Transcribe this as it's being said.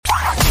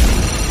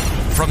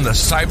From the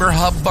Cyber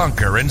Hub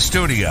bunker and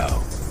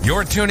studio,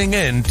 you're tuning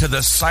in to the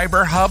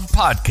Cyber Hub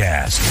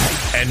podcast.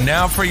 And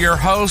now for your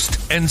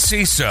host and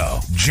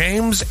CISO,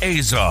 James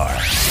Azar.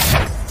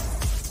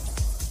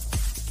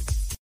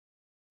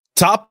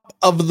 Top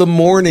of the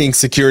morning,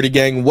 security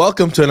gang.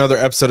 Welcome to another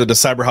episode of the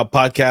Cyber Hub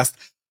podcast.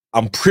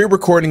 I'm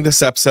pre-recording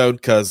this episode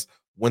because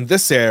when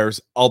this airs,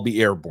 I'll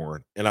be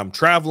airborne and I'm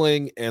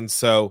traveling. And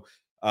so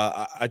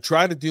I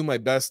try to do my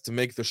best to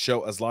make the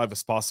show as live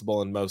as possible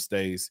on most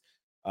days.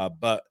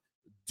 But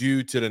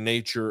due to the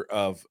nature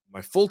of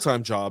my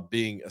full-time job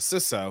being a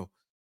CISO,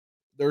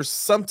 there's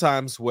some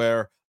times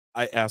where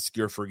I ask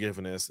your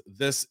forgiveness.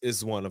 This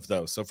is one of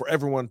those. So for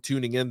everyone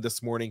tuning in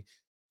this morning,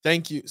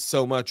 thank you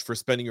so much for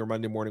spending your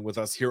Monday morning with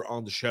us here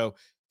on the show.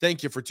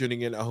 Thank you for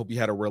tuning in. I hope you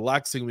had a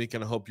relaxing week,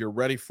 and I hope you're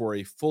ready for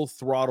a full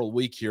throttle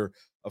week here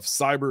of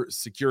cyber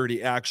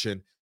security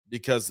action,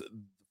 because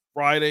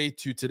Friday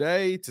to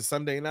today to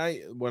Sunday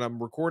night when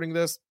I'm recording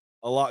this,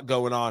 a lot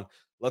going on.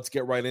 Let's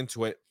get right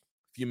into it.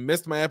 If you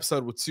missed my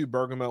episode with Sue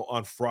Bergamo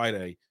on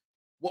Friday,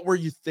 what were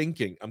you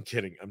thinking? I'm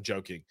kidding. I'm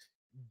joking.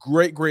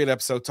 Great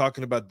episode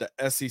talking about the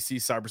SEC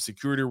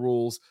cybersecurity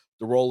rules,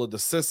 the role of the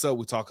CISO.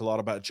 We talk a lot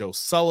about Joe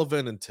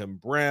Sullivan and Tim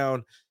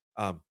Brown.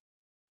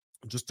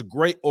 Just a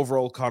great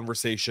overall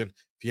conversation.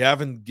 If you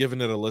haven't given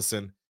it a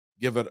listen,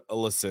 give it a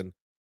listen,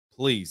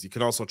 please. You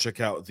can also check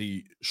out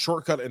the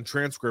shortcut and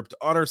transcript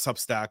on our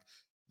Substack.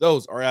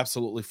 Those are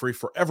absolutely free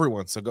for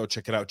everyone. So go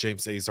check it out,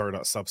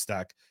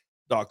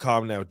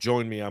 jamesazar.substack.com. Now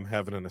join me. I'm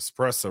having an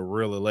espresso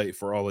really late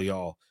for all of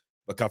y'all.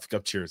 But coffee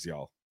cup cheers,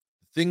 y'all.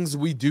 Things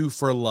we do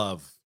for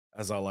love,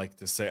 as I like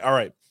to say. All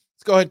right,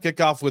 let's go ahead and kick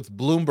off with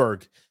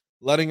Bloomberg,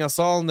 letting us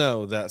all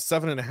know that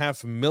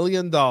 $7.5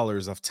 million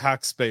of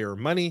taxpayer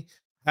money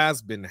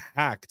has been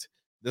hacked.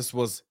 This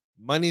was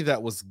money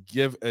that was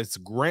it's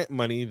grant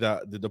money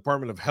that the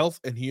Department of Health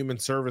and Human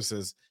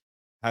Services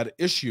had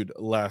issued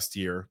last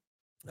year.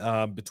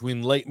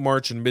 Between late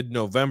March and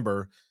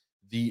mid-November,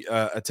 the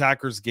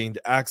attackers gained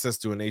access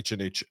to an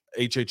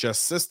HHS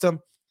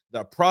system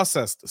that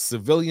processed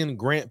civilian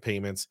grant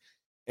payments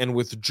and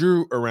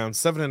withdrew around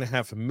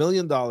 $7.5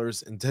 million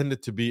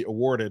intended to be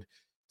awarded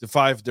to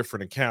 5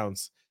 different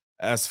accounts.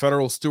 As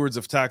federal stewards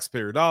of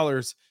taxpayer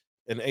dollars,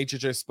 an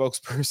HHS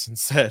spokesperson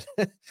said,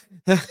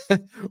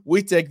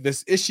 "We take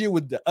this issue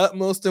with the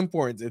utmost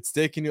importance. It's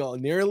taken you all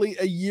nearly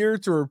a year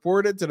to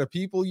report it to the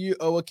people you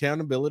owe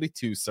accountability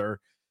to, sir."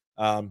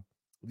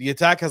 The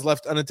attack has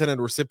left unintended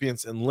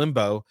recipients in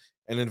limbo,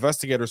 and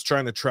investigators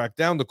trying to track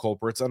down the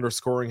culprits,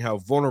 underscoring how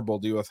vulnerable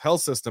the U.S.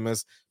 health system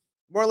is,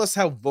 more or less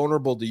how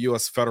vulnerable the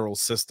U.S. federal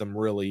system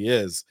really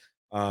is.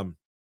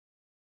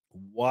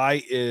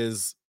 Why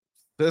is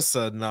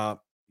CISA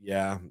not?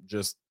 Yeah,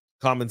 just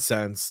common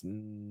sense,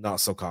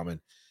 not so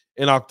common.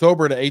 In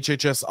October, the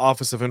HHS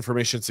Office of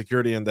Information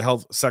Security and the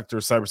Health Sector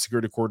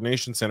Cybersecurity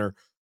Coordination Center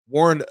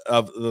warned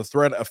of the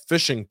threat of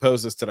phishing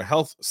poses to the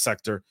health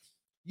sector.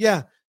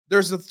 Yeah,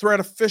 there's a threat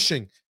of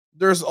phishing.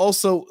 There's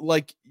also,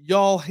 like,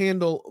 y'all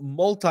handle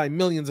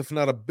multi-millions, if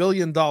not $1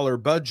 billion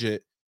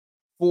budget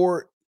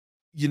for,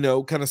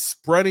 kind of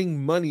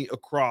spreading money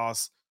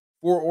across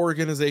for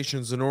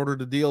organizations in order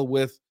to deal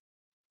with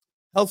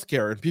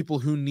healthcare and people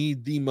who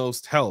need the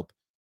most help.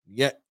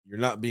 Yet you're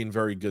not being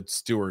very good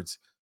stewards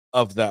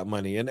of that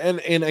money. And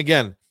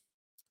again,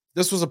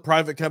 this was a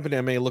private company.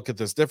 I may look at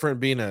this different.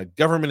 Being a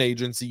government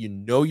agency,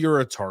 you're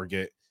a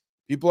target.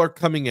 People are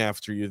coming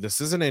after you.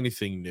 This isn't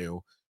anything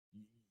new.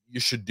 You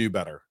should do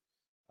better.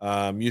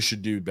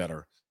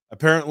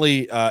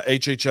 Apparently,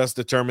 HHS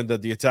determined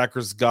that the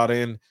attackers got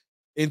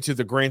into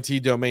the grantee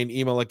domain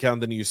email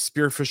account and used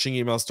spear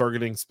phishing emails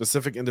targeting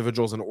specific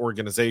individuals and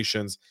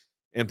organizations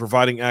and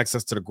providing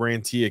access to the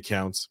grantee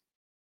accounts.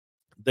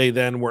 They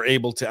then were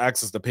able to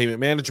access the payment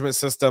management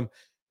system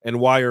and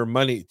wire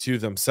money to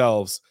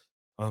themselves.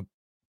 And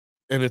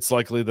it's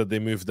likely that they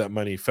moved that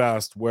money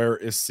fast. Where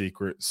is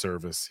Secret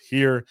Service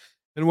here?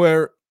 And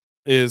where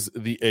is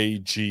the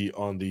AG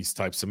on these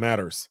types of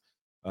matters?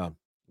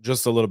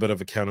 Just a little bit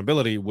of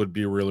accountability would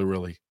be really,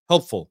 really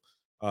helpful,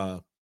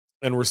 and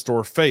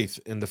restore faith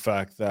in the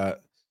fact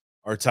that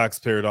our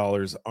taxpayer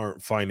dollars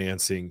aren't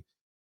financing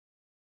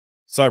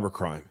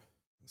cybercrime.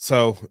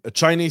 So, a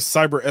Chinese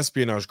cyber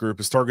espionage group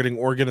is targeting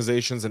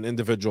organizations and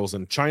individuals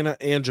in China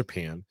and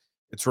Japan.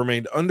 It's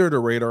remained under the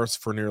radars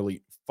for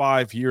nearly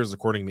 5 years,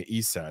 according to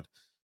ESAD.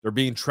 They're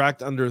being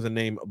tracked under the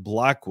name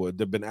Blackwood.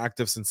 They've been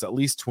active since at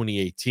least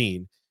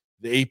 2018.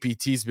 The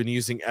APT's been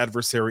using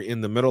adversary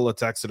in the middle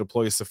attacks to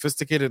deploy a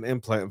sophisticated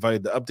implant via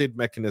the updated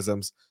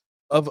mechanisms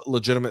of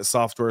legitimate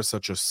software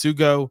such as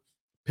Sugo,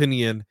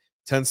 Pinion,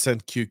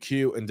 Tencent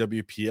QQ, and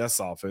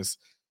WPS Office.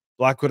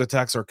 Blackwood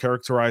attacks are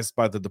characterized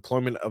by the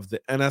deployment of the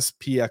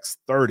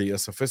NSPX30, a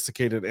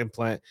sophisticated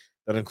implant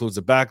that includes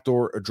a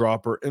backdoor, a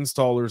dropper,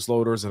 installers,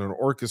 loaders, and an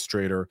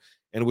orchestrator,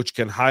 and which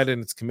can hide in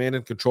its command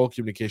and control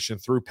communication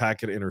through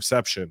packet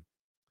interception.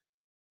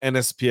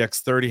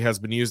 NSPX30 has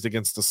been used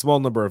against a small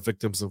number of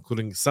victims,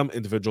 including some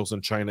individuals in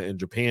China and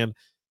Japan.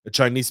 a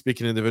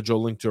Chinese-speaking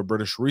individual linked to a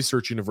British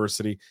research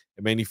university,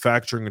 a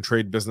manufacturing and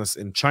trade business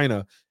in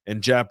China,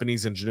 and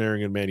Japanese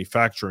engineering and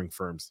manufacturing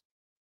firms.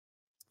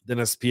 The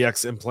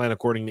NSPX implant,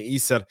 according to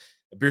ESET,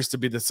 appears to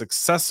be the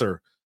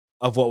successor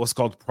of what was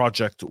called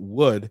Project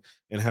Wood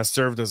and has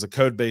served as a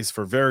code base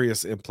for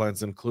various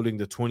implants, including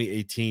the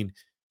 2018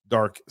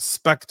 Dark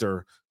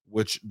Spectre,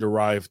 which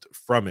derived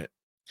from it.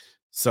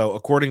 So,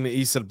 according to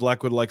ESET,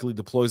 Blackwood likely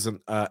deploys an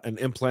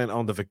implant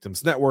on the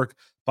victim's network,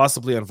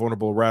 possibly on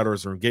vulnerable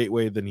routers or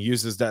gateway, then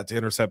uses that to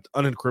intercept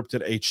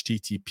unencrypted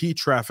HTTP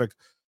traffic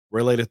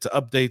related to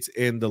updates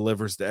and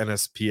delivers the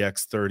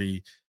NSPX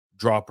 30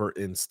 dropper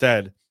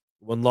instead.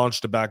 When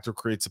launched, the backdoor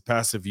creates a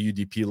passive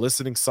UDP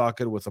listening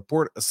socket with a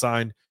port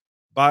assigned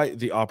by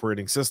the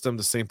operating system.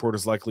 The same port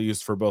is likely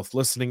used for both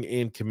listening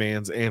and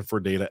commands and for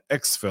data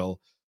exfil.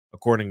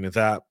 According to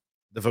that,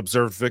 they've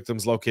observed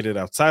victims located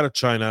outside of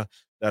China,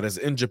 that is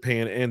in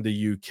Japan and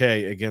the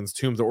UK,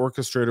 against whom the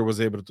orchestrator was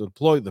able to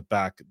deploy the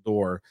back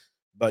door.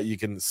 But you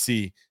can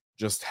see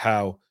just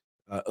how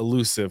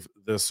elusive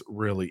this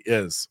really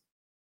is.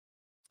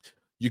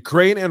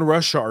 Ukraine and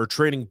Russia are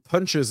trading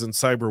punches in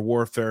cyber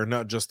warfare,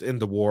 not just in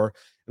the war.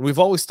 And we've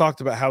always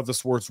talked about how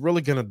this war is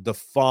really going to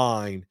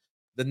define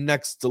the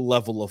next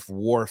level of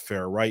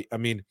warfare, right? I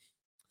mean,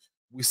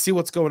 we see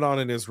what's going on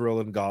in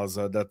Israel and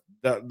Gaza.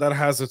 That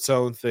has its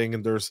own thing,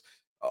 and there's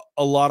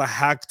a lot of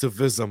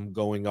hacktivism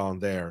going on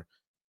there.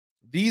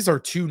 These are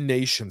two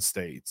nation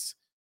states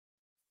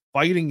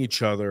fighting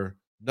each other,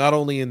 not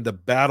only in the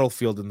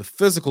battlefield, in the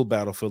physical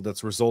battlefield,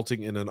 that's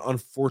resulting in an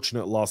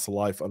unfortunate loss of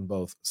life on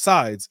both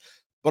sides,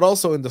 but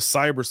also in the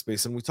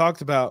cyberspace. And we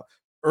talked about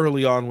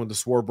early on when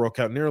this war broke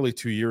out nearly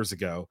 2 years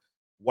ago,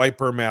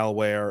 wiper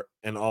malware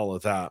and all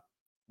of that.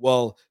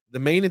 Well, the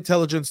main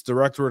intelligence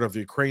directorate of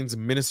Ukraine's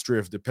Ministry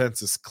of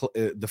Defense is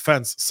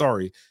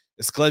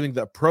claiming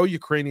that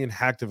pro-Ukrainian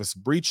hacktivists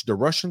breached the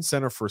Russian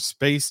Center for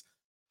Space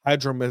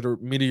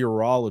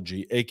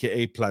Hydrometeorology,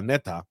 aka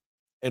Planeta,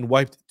 and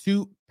wiped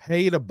 2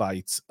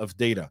 petabytes of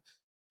data.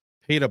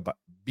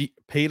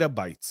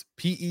 Petabytes,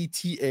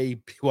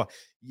 P-E-T-A-P-Y.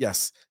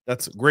 Yes,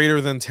 that's greater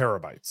than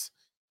terabytes.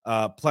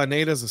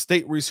 Planeta is a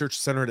state research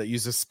center that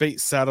uses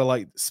space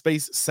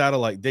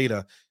satellite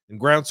data and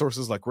ground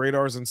sources like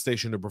radars and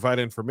station to provide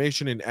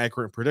information and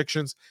accurate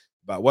predictions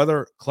about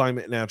weather,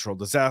 climate, natural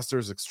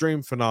disasters,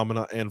 extreme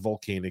phenomena, and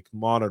volcanic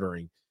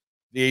monitoring.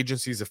 The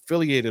agency is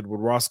affiliated with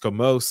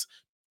Roscosmos,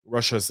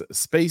 Russia's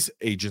space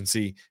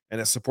agency, and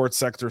it supports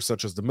sectors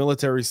such as the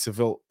military,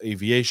 civil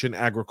aviation,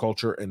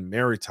 agriculture, and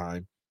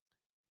maritime.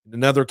 In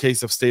another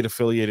case of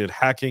state-affiliated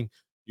hacking,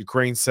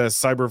 Ukraine says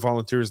cyber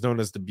volunteers known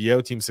as the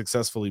BO team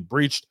successfully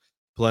breached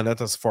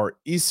Planeta's far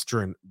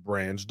eastern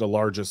branch, the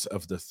largest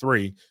of the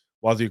three.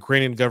 While the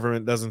Ukrainian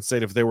government doesn't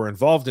state if they were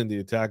involved in the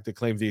attack, they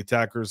claim the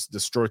attackers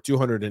destroyed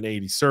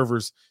 280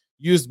 servers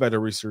used by the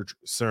research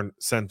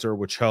center,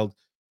 which held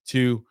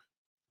 2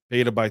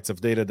 petabytes of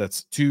data.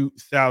 That's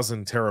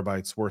 2,000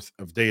 terabytes worth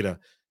of data.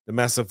 The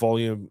massive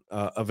volume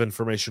of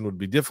information would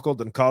be difficult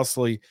and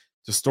costly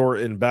to store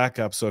in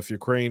backup. So if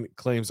Ukraine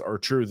claims are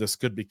true, this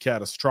could be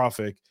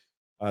catastrophic.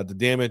 The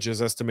damage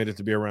is estimated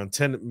to be around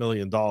 $10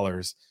 million,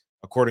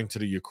 according to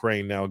the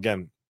Ukraine. Now,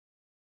 again,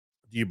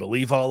 do you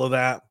believe all of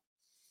that?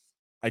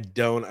 I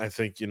don't. I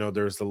think,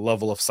 there's a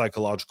level of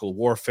psychological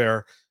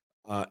warfare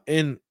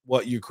in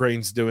what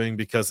Ukraine's doing,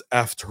 because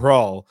after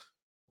all,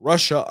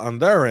 Russia on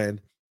their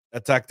end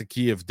attacked the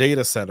Kiev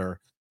data center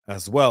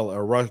as well.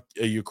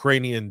 A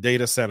Ukrainian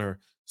data center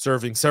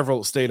serving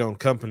several state-owned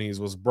companies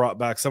was brought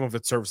back some of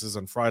its services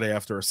on Friday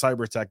after a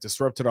cyber attack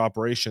disrupted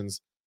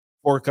operations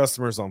for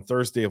customers on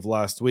Thursday of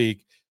last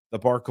week. The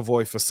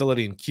Barkovoy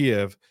facility in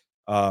Kiev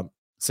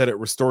said it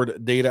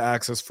restored data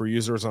access for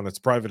users on its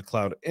private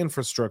cloud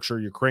infrastructure.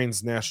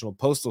 Ukraine's national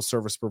postal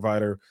service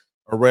provider,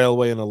 a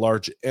railway, and a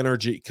large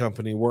energy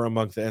company were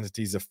among the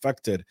entities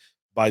affected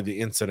by the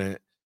incident.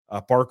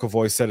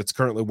 Barkovoy said it's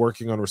currently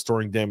working on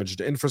restoring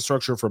damaged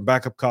infrastructure from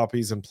backup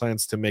copies and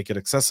plans to make it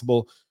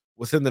accessible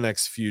within the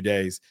next few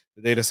days.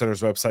 The data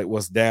center's website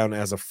was down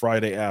as of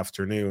Friday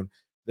afternoon.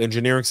 The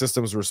engineering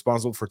systems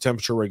responsible for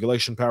temperature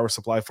regulation, power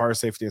supply, fire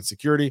safety, and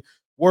security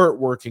were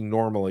working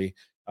normally.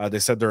 They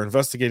said they're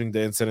investigating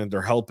the incident.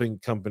 They're helping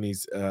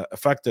companies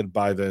affected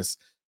by this.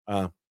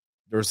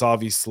 There's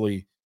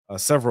obviously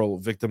several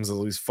victims. At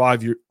least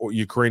 5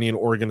 Ukrainian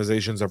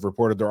organizations have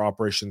reported their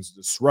operations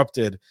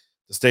disrupted.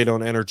 The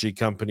state-owned energy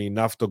company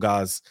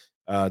Naftogaz,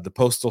 the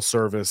Postal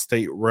Service,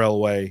 State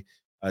Railway,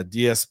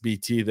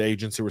 DSBT, the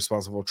agency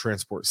responsible for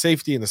transport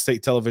safety, and the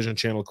state television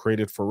channel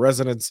created for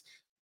residents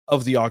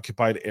of the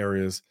occupied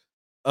areas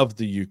of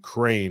the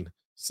Ukraine.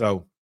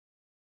 So,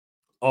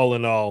 all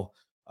in all,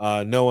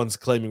 no one's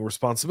claiming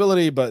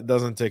responsibility, but it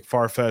doesn't take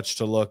far-fetched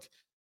to look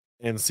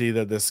and see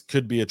that this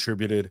could be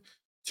attributed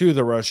to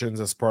the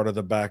Russians as part of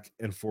the back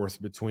and forth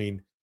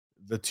between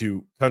the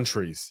two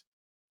countries.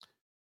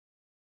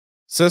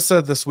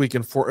 CISA this week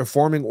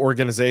informing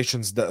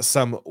organizations that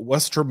some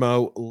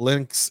Westermo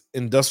Linux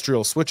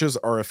industrial switches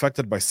are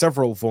affected by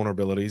several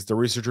vulnerabilities. The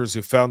researchers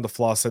who found the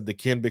flaw said they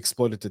can be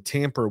exploited to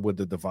tamper with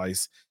the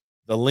device.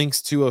 The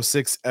Lynx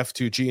 206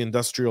 F2G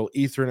industrial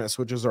Ethernet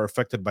switches are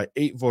affected by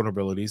 8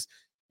 vulnerabilities,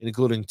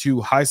 including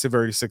 2 high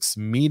severity, 6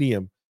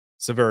 medium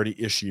severity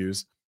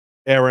issues.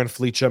 Aaron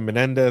Flecha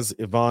Menendez,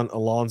 Ivan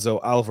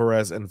Alonso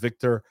Alvarez, and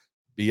Victor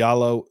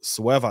Bialo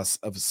Suevas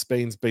of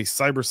Spain's based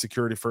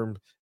cybersecurity firm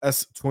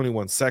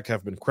S21Sec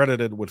have been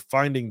credited with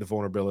finding the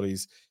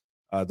vulnerabilities.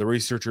 The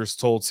researchers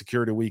told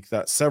Security Week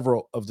that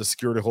several of the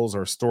security holes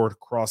are stored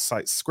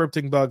cross-site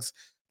scripting bugs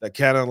that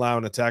can allow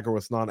an attacker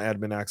with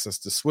non-admin access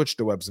to switch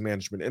the web's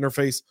management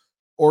interface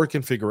or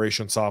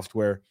configuration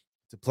software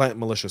to plant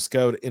malicious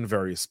code in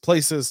various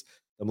places.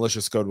 The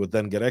malicious code would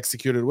then get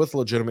executed with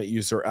legitimate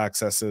user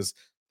accesses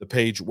the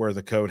page where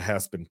the code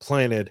has been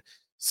planted.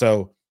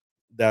 So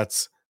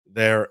that's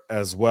there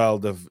as well.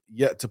 They've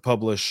yet to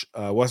publish,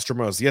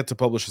 Westermo has yet to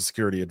publish a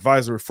security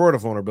advisory for the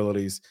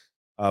vulnerabilities,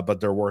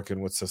 but they're working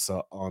with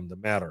CISA on the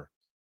matter.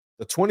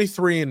 The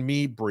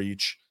 23andMe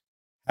breach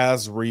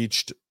has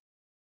reached,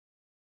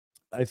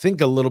 I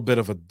think, a little bit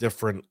of a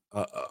different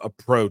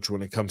approach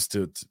when it comes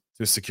to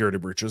security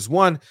breaches.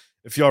 One,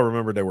 if y'all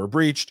remember, they were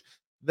breached.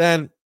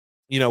 Then,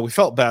 we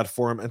felt bad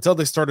for them until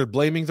they started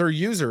blaming their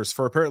users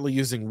for apparently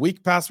using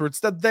weak passwords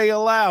that they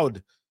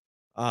allowed.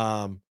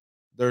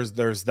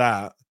 There's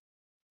that.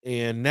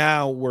 And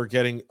now we're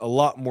getting a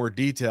lot more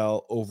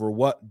detail over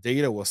what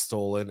data was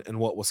stolen and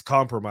what was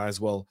compromised.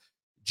 Well,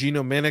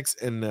 genomics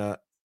and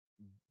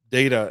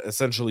data,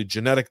 essentially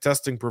genetic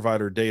testing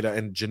provider data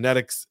and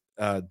genetics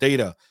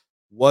data,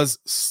 was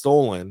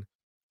stolen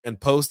and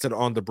posted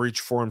on the breach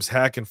forum's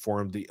Hacking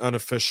Forum, the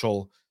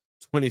unofficial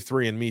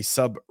 23andMe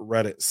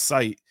subreddit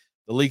site.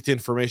 The leaked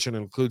information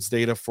includes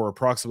data for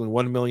approximately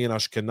 1 million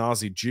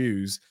Ashkenazi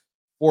Jews,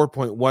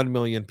 4.1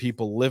 million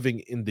people living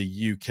in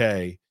the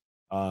UK.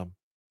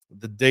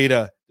 The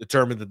data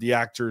determined that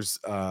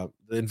the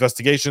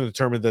investigation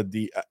determined that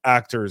the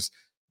actors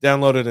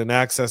downloaded and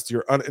accessed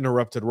your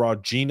uninterrupted raw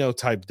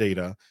genotype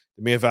data.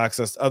 They may have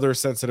accessed other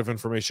sensitive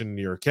information in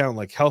your account,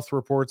 like health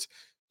reports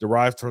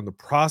derived from the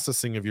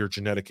processing of your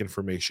genetic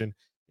information,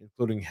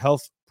 including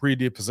health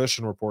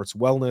predisposition reports,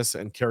 wellness,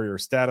 and carrier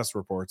status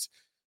reports.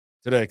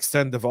 To the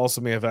extent they've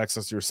also may have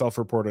access to your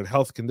self-reported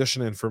health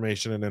condition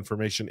information and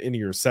information in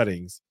your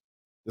settings.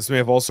 This may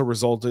have also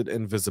resulted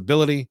in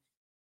visibility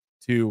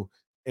to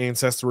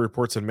ancestry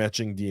reports and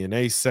matching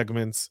DNA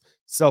segments,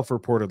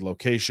 self-reported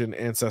location,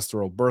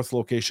 ancestral birth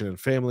location and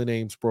family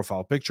names,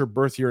 profile picture,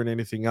 birth year, and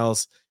anything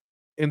else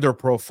in their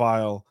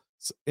profile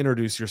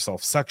introduce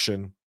yourself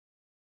section.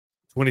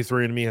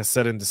 23andMe has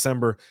said in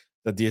December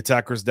that the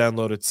attackers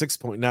downloaded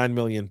 6.9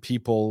 million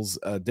people's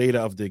data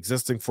of the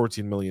existing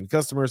 14 million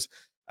customers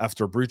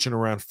after breaching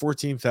around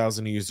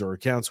 14,000 user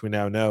accounts. We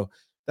now know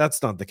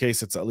that's not the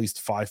case. It's at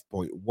least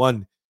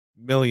 5.1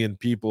 million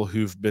people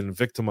who've been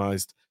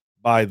victimized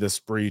by this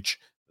breach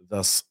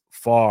thus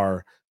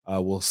far.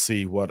 We'll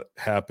see what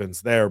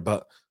happens there,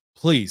 but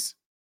please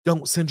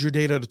don't send your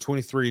data to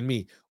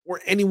 23andMe or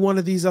any one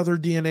of these other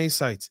DNA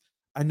sites.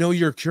 I know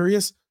you're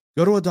curious.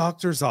 Go to a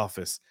doctor's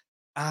office,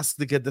 ask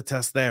to get the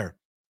test there,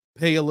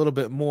 pay a little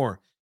bit more.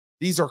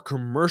 These are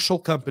commercial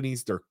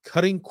companies. They're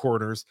cutting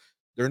corners.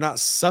 They're not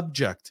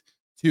subject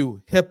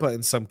to HIPAA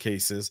in some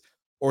cases,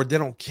 or they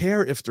don't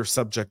care if they're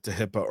subject to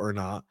HIPAA or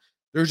not.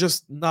 They're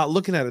just not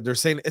looking at it. They're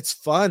saying it's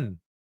fun.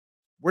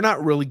 We're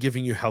not really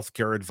giving you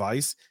healthcare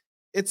advice.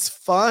 It's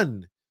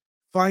fun.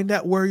 Find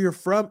out where you're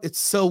from. It's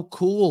so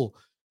cool.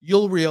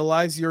 You'll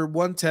realize you're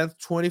 1/10,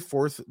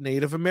 24th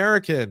Native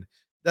American.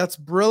 That's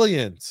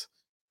brilliant.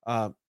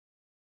 Come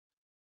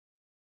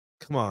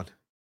on.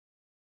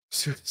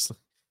 Seriously.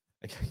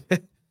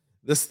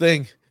 This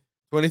thing,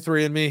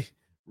 23andMe,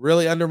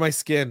 really under my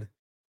skin.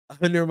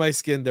 Under my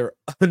skin. They're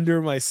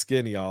under my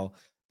skin, y'all.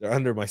 They're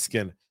under my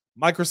skin.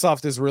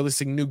 Microsoft is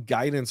releasing new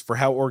guidance for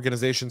how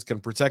organizations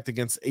can protect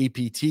against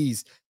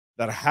APTs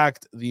that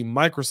hacked the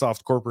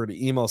Microsoft corporate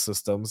email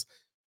systems.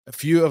 A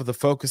few of the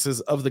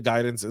focuses of the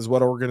guidance is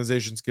what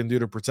organizations can do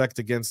to protect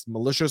against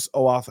malicious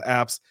OAuth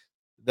apps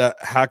that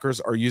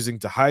hackers are using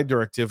to hide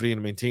their activity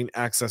and maintain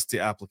access to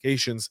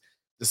applications,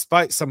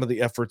 despite some of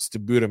the efforts to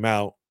boot them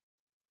out.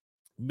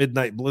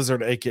 Midnight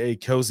Blizzard, aka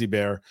Cozy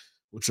Bear,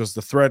 which was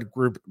the thread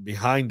group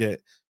behind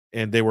it,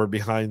 and they were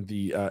behind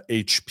the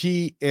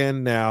HP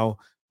and now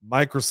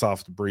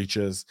Microsoft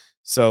breaches.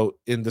 So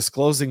in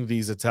disclosing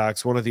these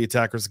attacks, one of the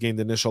attackers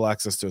gained initial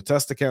access to a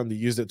test account and they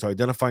used it to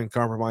identify and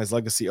compromise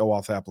legacy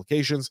OAuth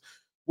applications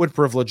with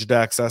privileged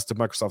access to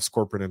Microsoft's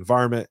corporate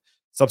environment.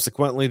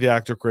 Subsequently, the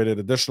actor created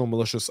additional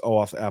malicious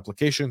OAuth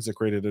applications. It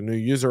created a new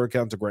user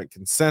account to grant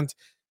consent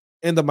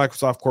in the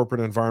Microsoft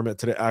corporate environment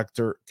to the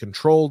actor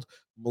controlled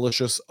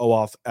malicious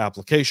OAuth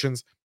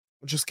applications,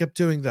 and just kept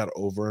doing that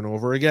over and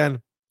over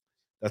again.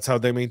 That's how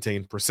they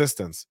maintain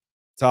persistence.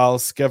 Tal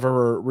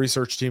Skeverer,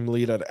 research team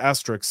lead at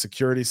Asterix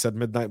Security, said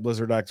Midnight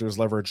Blizzard actors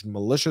leveraged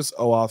malicious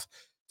OAuth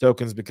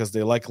tokens because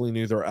they likely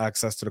knew their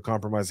access to the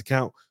compromised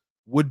account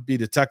would be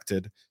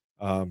detected.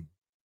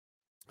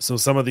 So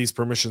some of these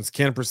permissions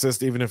can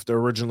persist even if the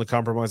originally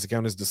compromised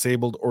account is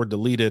disabled or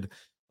deleted,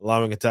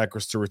 allowing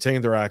attackers to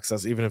retain their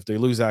access even if they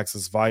lose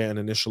access via an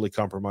initially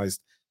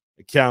compromised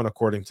account,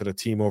 according to the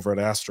team over at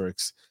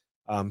Asterix.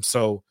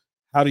 So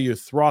how do you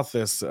thwart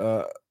this?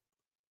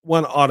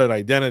 One, audit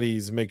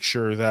identities, make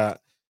sure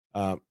that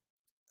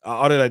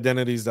audit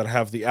identities that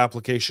have the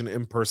application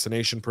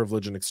impersonation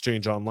privilege and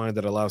exchange online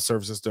that allows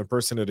services to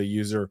impersonate a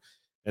user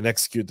and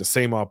execute the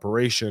same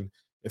operation.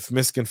 If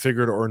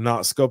misconfigured or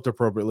not scoped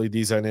appropriately,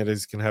 these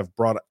identities can have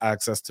broad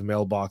access to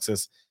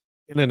mailboxes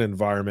in an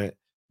environment.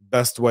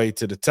 Best way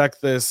to detect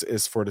this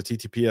is for the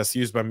TTPS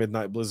used by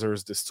Midnight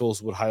Blizzards. This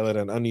tools would highlight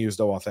an unused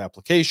OAuth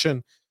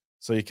application,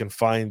 so you can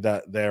find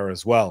that there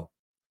as well.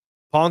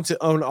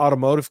 Pawn-to-own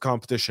automotive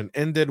competition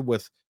ended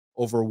with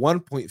over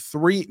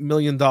 $1.3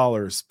 million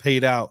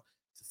paid out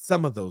to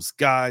some of those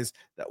guys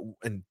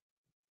and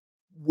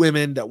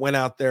women that went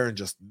out there and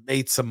just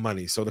made some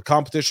money. So the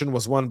competition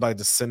was won by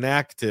the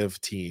Synactive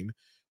team,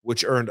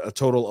 which earned a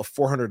total of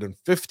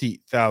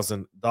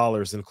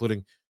 $450,000,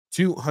 including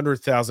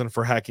 $200,000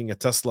 for hacking a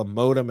Tesla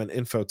modem and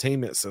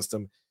infotainment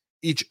system.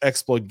 Each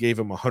exploit gave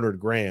him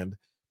 $100,000.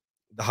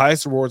 The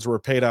highest rewards were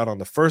paid out on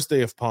the first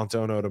day of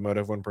Pawn-to-own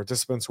Automotive, when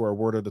participants were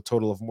awarded a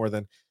total of more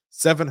than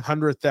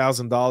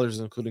 $700,000,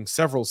 including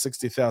several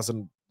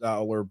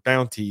 $60,000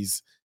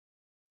 bounties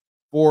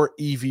for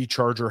EV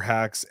charger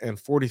hacks and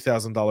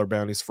 $40,000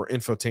 bounties for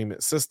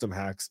infotainment system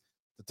hacks.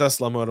 The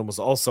Tesla modem was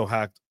also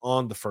hacked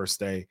on the first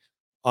day.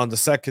 On the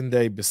second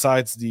day,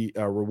 besides the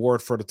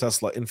reward for the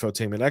Tesla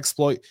infotainment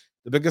exploit,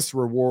 the biggest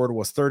reward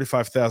was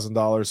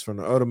 $35,000 from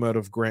the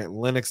Automotive Grant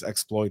Linux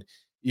exploit.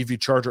 EV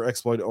charger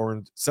exploit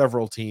earned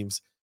several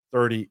teams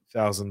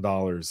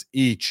 $30,000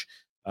 each.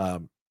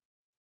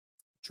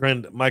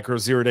 Trend Micro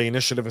Zero Day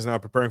Initiative is now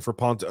preparing for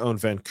Pawn-to-own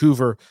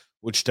Vancouver,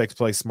 which takes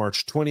place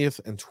March 20th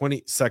and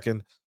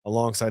 22nd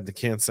alongside the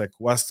CanSec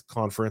West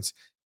Conference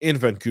in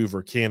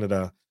Vancouver,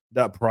 Canada.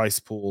 That prize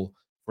pool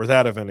for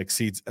that event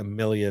exceeds $1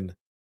 million.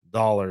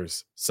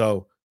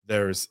 So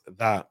there's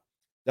that.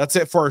 That's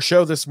it for our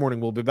show this morning.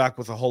 We'll be back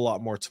with a whole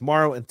lot more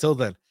tomorrow. Until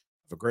then,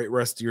 have a great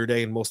rest of your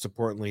day, and most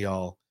importantly,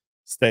 y'all,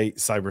 stay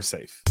cyber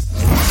safe.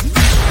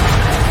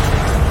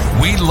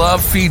 We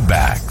love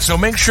feedback, so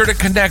make sure to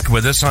connect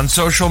with us on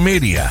social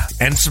media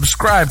and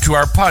subscribe to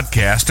our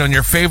podcast on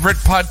your favorite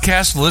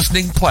podcast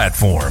listening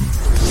platform.